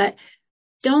job, but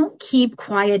don't keep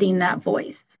quieting that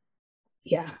voice.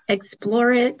 Yeah.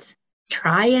 Explore it,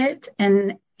 try it.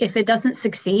 And if it doesn't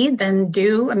succeed, then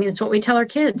it's what we tell our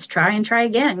kids, try and try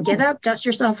again. Get up, dust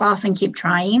yourself off and keep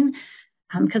trying.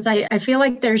 Because I feel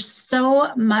like there's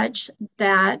so much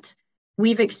that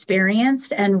we've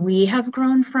experienced and we have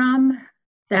grown from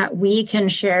that we can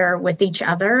share with each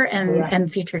other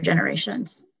and future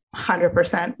generations.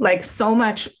 100%. Like so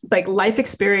much like life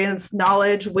experience,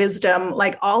 knowledge, wisdom,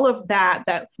 like all of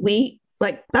that we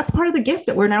like, that's part of the gift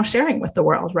that we're now sharing with the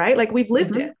world, right? Like we've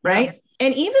lived it, right? Yeah.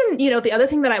 And even, the other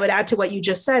thing that I would add to what you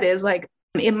just said is like,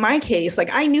 in my case, like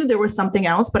I knew there was something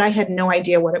else, but I had no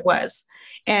idea what it was.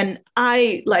 And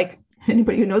I, like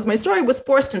anybody who knows my story, was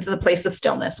forced into the place of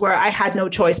stillness where I had no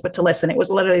choice but to listen. It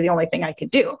was literally the only thing I could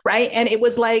do. Right. And it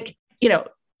was like,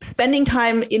 spending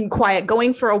time in quiet,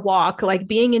 going for a walk, like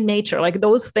being in nature, like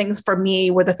those things for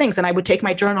me were the things. And I would take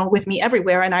my journal with me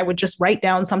everywhere. And I would just write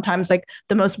down sometimes like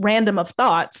the most random of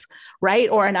thoughts, right?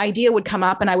 Or an idea would come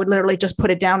up and I would literally just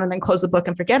put it down and then close the book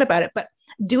and forget about it. But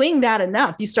doing that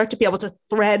enough, you start to be able to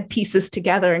thread pieces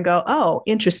together and go, oh,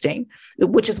 interesting,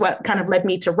 which is what kind of led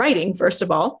me to writing, first of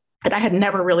all. And I had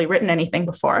never really written anything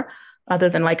before, other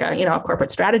than like a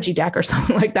corporate strategy deck or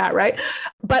something like that, right?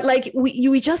 But like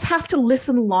we just have to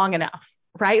listen long enough,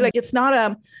 right? Like it's not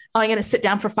I'm going to sit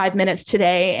down for 5 minutes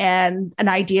today and an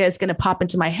idea is going to pop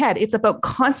into my head. It's about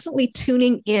constantly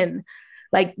tuning in,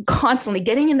 like constantly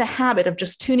getting in the habit of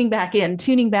just tuning back in.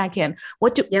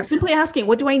 Simply asking,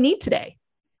 what do I need today?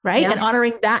 Right. Yep. And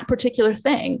honoring that particular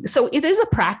thing. So it is a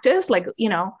practice, like,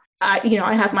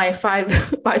 I have my five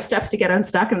steps to get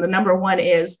unstuck. And the number one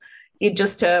is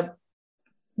just to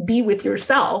be with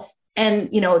yourself. And,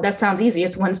 that sounds easy.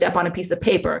 It's one step on a piece of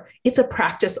paper. It's a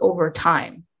practice over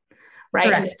time. Right.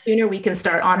 Correct. And the sooner we can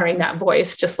start honoring that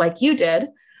voice, just like you did,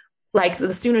 like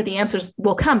the sooner the answers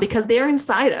will come because they're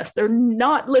inside us. They're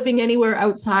not living anywhere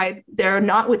outside. They're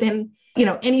not within,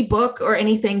 any book or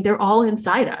anything. They're all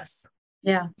inside us.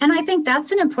 Yeah. And I think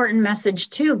that's an important message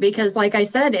too, because like I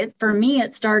said, for me,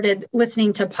 it started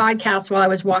listening to podcasts while I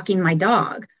was walking my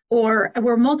dog, or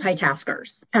we're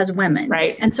multitaskers as women.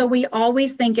 Right. And so we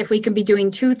always think if we could be doing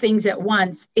two things at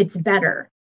once, it's better.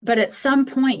 But at some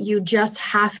point you just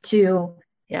have to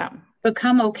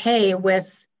become okay with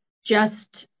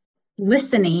just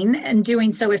listening and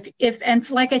doing so. And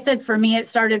like I said, for me, it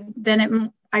started,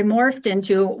 I morphed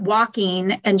into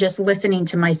walking and just listening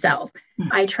to myself.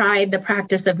 I tried the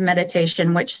practice of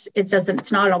meditation, which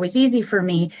it's not always easy for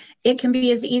me. It can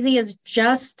be as easy as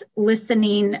just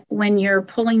listening when you're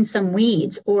pulling some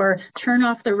weeds, or turn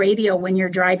off the radio when you're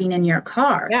driving in your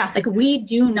car. Yeah. Like we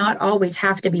do not always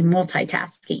have to be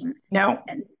multitasking. No.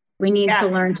 And we need to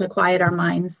learn to quiet our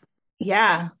minds.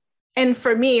 Yeah. And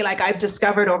for me, like I've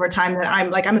discovered over time that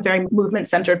I'm a very movement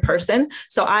centered person.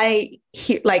 So I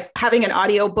like having an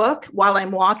audiobook while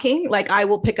I'm walking, like I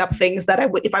will pick up things that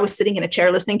if I was sitting in a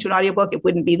chair listening to an audiobook, it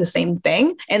wouldn't be the same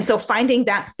thing. And so finding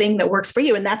that thing that works for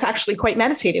you. And that's actually quite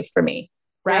meditative for me,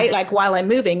 right? Yeah. Like while I'm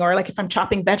moving, or like if I'm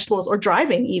chopping vegetables or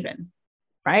driving even,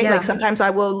 right? Yeah. Like sometimes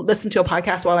I will listen to a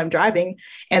podcast while I'm driving,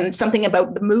 and something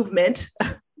about the movement,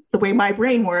 the way my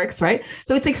brain works, right?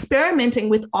 So it's experimenting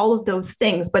with all of those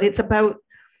things, but it's about,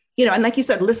 and like you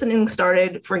said, listening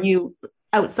started for you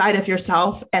outside of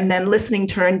yourself, and then listening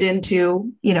turned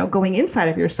into, going inside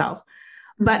of yourself.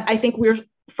 But I think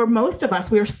for most of us,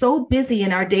 we're so busy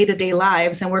in our day-to-day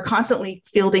lives, and we're constantly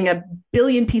fielding a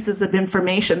billion pieces of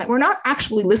information that we're not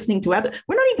actually listening to we're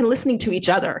not even listening to each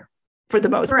other for the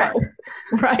most part,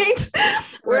 right?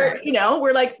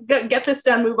 We're like, get this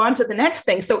done, move on to the next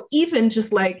thing. So even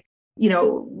just like,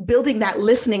 building that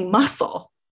listening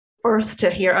muscle first to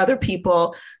hear other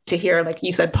people, to hear, like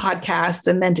you said, podcasts,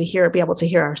 and then to be able to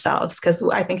hear ourselves. Cause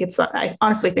I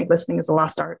honestly think listening is a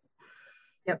lost art.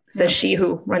 Yep. Says she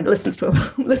who listens to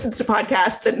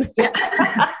podcasts and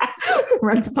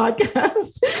runs a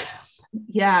podcast.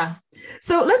 Yeah.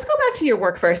 So let's go back to your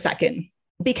work for a second,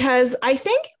 because I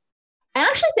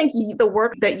actually think the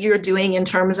work that you're doing in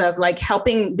terms of like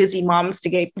helping busy moms to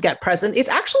get present is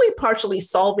actually partially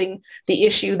solving the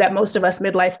issue that most of us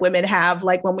midlife women have.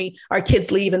 Like when our kids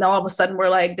leave and all of a sudden we're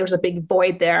like, there's a big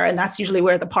void there. And that's usually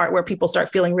the part where people start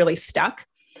feeling really stuck.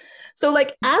 So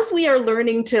like, as we are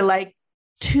learning to like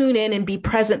tune in and be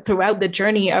present throughout the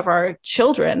journey of our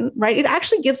children, right? It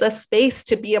actually gives us space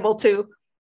to be able to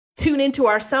tune into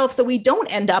ourselves so we don't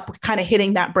end up kind of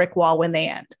hitting that brick wall when they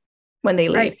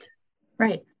leave.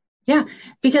 Right. Yeah.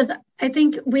 Because I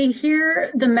think we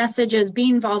hear the messages, be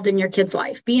involved in your kid's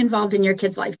life, be involved in your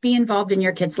kid's life, be involved in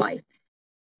your kid's life.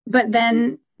 But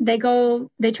then they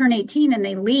turn 18 and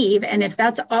they leave. And if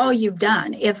that's all you've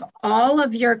done, if all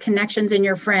of your connections and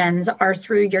your friends are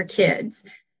through your kids,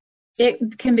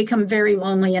 it can become very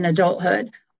lonely in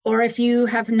adulthood. Or if you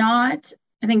have not,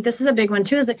 I think this is a big one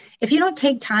too, is if you don't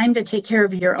take time to take care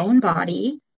of your own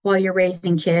body while you're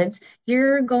raising kids,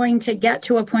 you're going to get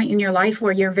to a point in your life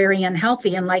where you're very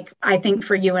unhealthy. And like, I think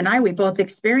for you and I, we both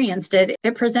experienced it.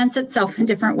 It presents itself in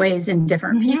different ways in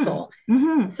different people.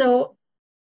 Mm-hmm. So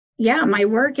yeah, my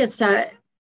work is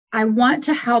I want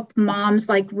to help moms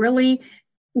like really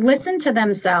listen to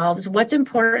themselves, what's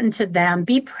important to them,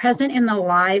 be present in the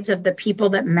lives of the people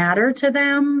that matter to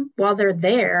them while they're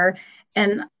there.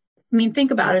 And I mean,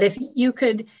 think about it.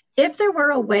 If there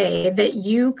were a way that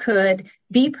you could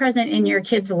be present in your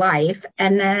kid's life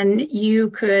and then you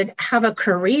could have a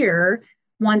career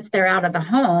once they're out of the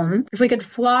home, if we could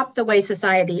flop the way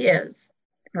society is,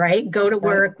 right? Go to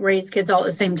work, raise kids all at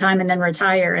the same time, and then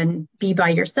retire and be by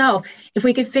yourself. If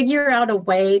we could figure out a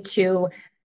way to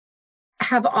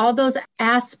have all those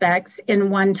aspects in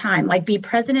one time, like be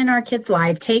present in our kids'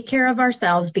 life, take care of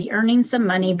ourselves, be earning some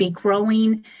money, be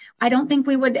growing, I don't think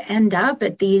we would end up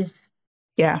at these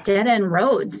dead end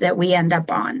roads that we end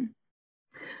up on.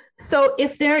 So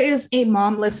if there is a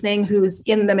mom listening who's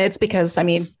in the midst, because I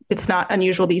mean, it's not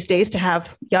unusual these days to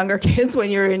have younger kids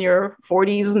when you're in your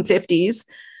 40s and 50s,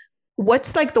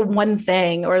 what's like the one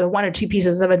thing or the one or two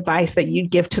pieces of advice that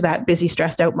you'd give to that busy,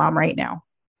 stressed out mom right now?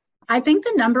 I think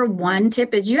the number one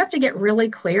tip is you have to get really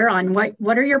clear on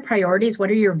what are your priorities, what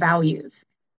are your values.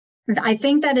 I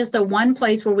think that is the one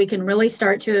place where we can really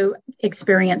start to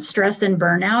experience stress and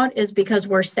burnout, is because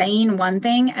we're saying one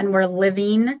thing and we're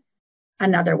living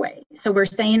another way. So we're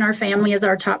saying our family is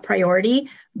our top priority,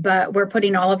 but we're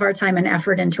putting all of our time and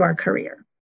effort into our career.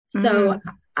 So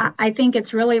I think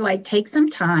it's really like, take some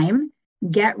time,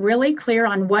 get really clear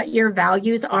on what your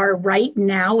values are right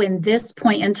now in this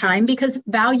point in time, because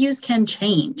values can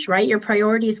change, right? Your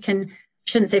priorities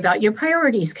your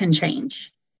priorities can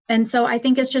change. And so I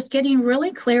think it's just getting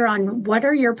really clear on what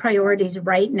are your priorities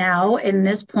right now in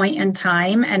this point in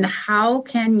time, and how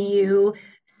can you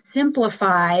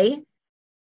simplify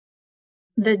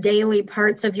the daily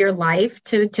parts of your life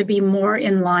to be more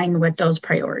in line with those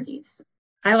priorities.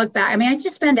 I look back, I mean, I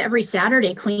just spend every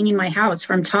Saturday cleaning my house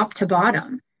from top to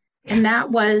bottom. And that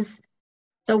was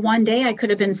the one day I could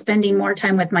have been spending more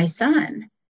time with my son.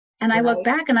 And I look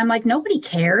back and I'm like, nobody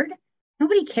cared.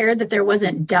 Nobody cared that there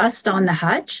wasn't dust on the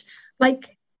hutch.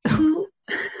 Like, who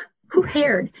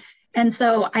cared? And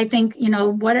so I think,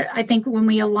 I think when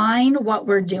we align what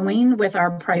we're doing with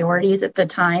our priorities at the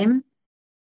time,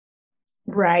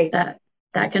 right,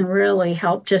 that can really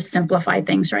help just simplify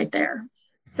things right there.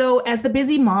 So as the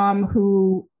busy mom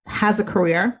who has a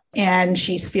career and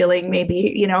she's feeling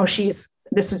maybe,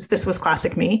 this was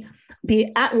classic me,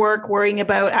 be at work worrying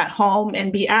about at home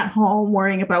and be at home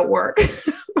worrying about work,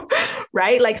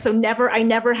 right? Like, so I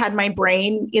never had my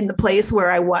brain in the place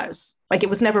where I was, like, it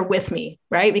was never with me,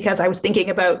 right? Because I was thinking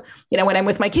about, when I'm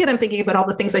with my kid, I'm thinking about all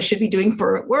the things I should be doing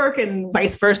for work and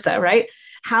vice versa, right?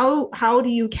 How do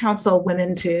you counsel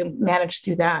women to manage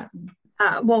through that?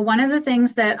 Well, one of the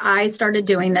things that I started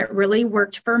doing that really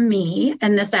worked for me,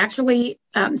 and this actually,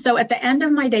 so at the end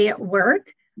of my day at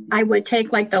work, I would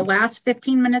take like the last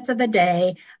 15 minutes of the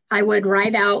day, I would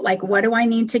write out like, what do I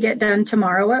need to get done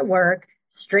tomorrow at work,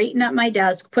 straighten up my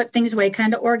desk, put things away,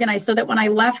 kind of organize, so that when I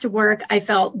left work, I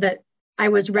felt that I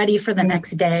was ready for the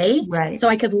next day. Right. So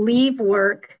I could leave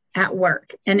work at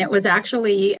work. And it was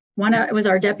actually it was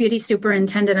our deputy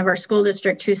superintendent of our school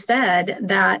district who said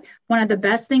that one of the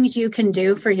best things you can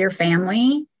do for your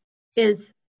family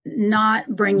is not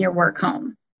bring your work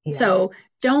home. Yes. So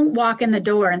don't walk in the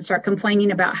door and start complaining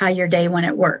about how your day went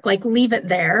at work. Like, leave it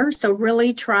there. So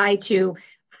really try to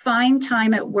find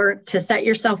time at work to set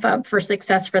yourself up for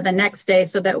success for the next day,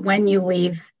 so that when you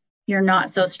leave, you're not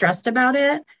so stressed about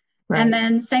it. Right. And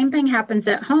then same thing happens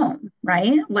at home,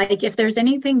 right? Like, if there's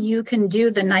anything you can do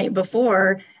the night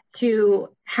before to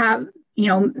have,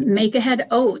 make ahead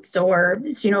oats or,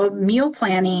 meal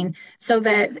planning, so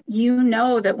that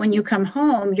that when you come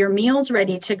home, your meal's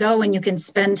ready to go and you can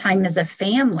spend time as a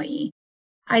family.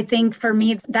 I think for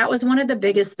me, that was one of the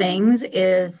biggest things,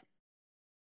 is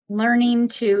learning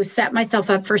to set myself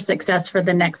up for success for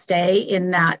the next day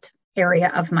in that area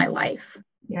of my life.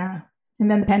 Yeah. And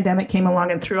then the pandemic came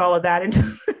along and threw all of that into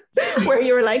where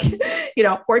you were like,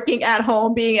 working at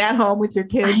home, being at home with your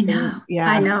kids. I know.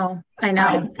 I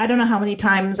know. I don't know how many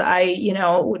times I,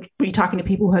 would be talking to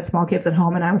people who had small kids at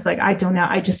home. And I was like, I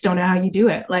just don't know how you do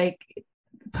it. Like,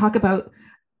 talk about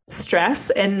stress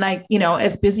and like,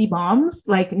 as busy moms,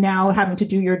 like now having to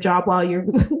do your job while your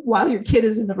kid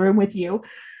is in the room with you.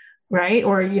 Right.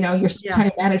 Or, you're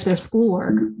trying to manage their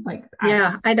schoolwork. Like,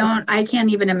 I can't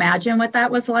even imagine what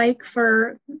that was like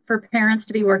for parents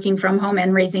to be working from home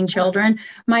and raising children.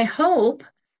 My hope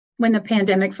when the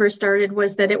pandemic first started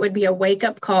was that it would be a wake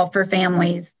up call for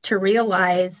families to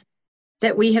realize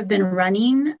that we have been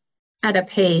running at a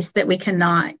pace that we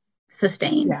cannot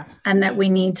sustain and that we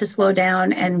need to slow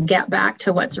down and get back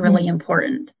to what's really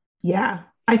important. Yeah.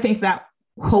 I think that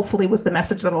hopefully was the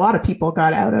message that a lot of people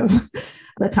got out of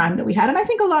the time that we had. And I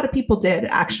think a lot of people did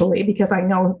actually, because I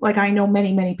know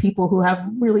many, many people who have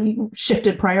really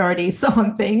shifted priorities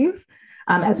on things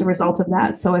as a result of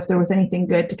that. So if there was anything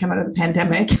good to come out of the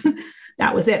pandemic,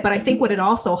 that was it. But I think what it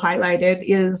also highlighted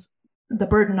is the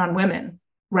burden on women,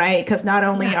 right? Because not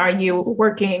only are you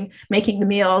working, making the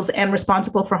meals and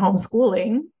responsible for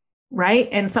homeschooling, right?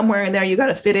 And somewhere in there, you got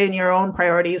to fit in your own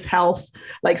priorities, health,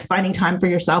 like finding time for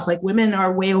yourself. Like women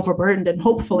are way overburdened. And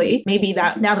hopefully maybe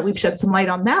that now that we've shed some light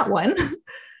on that one,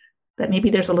 that maybe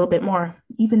there's a little bit more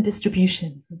even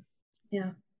distribution.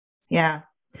 Yeah. Yeah.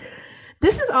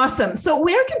 This is awesome. So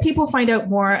where can people find out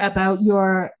more about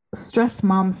your Stress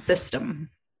Mom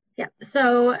system? Yeah.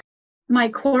 So my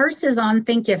course is on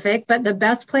Thinkific, but the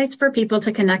best place for people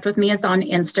to connect with me is on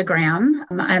Instagram.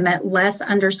 I'm at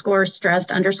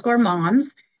less_stressed_moms.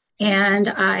 And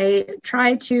I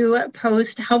try to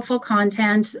post helpful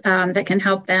content that can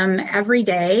help them every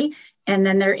day. And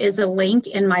then there is a link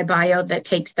in my bio that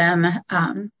takes them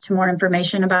to more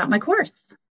information about my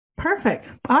course.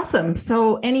 Perfect. Awesome.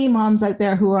 So any moms out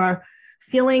there who are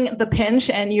feeling the pinch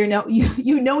and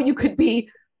you could be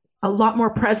a lot more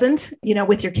present,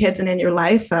 with your kids and in your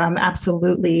life,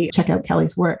 absolutely check out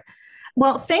Kelly's work.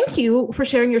 Well, thank you for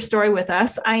sharing your story with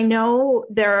us. I know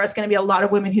there is going to be a lot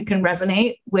of women who can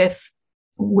resonate with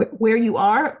where you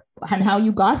are and how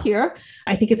you got here.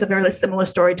 I think it's a very similar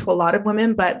story to a lot of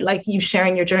women, but like you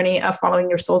sharing your journey of following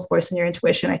your soul's voice and your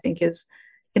intuition, I think is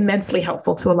immensely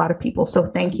helpful to a lot of people. So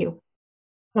thank you.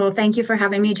 Well, thank you for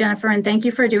having me, Jennifer. And thank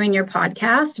you for doing your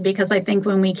podcast, because I think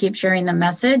when we keep sharing the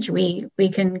message, we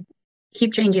can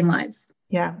keep changing lives.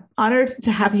 Yeah. Honored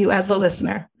to have you as a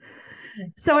listener.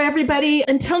 So everybody,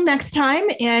 until next time.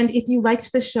 And if you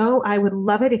liked the show, I would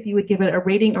love it if you would give it a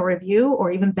rating or review,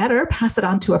 or even better, pass it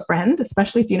on to a friend,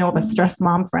 especially if you know of a stressed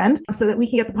mom friend, so that we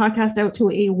can get the podcast out to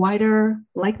a wider,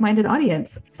 like-minded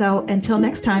audience. So until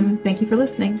next time, thank you for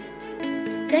listening.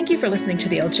 Thank you for listening to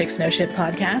the Old Chicks No Shit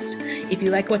podcast. If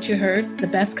you like what you heard, the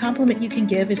best compliment you can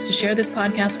give is to share this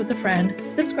podcast with a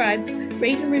friend, subscribe,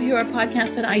 rate and review our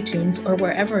podcast on iTunes or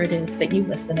wherever it is that you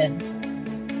listen in.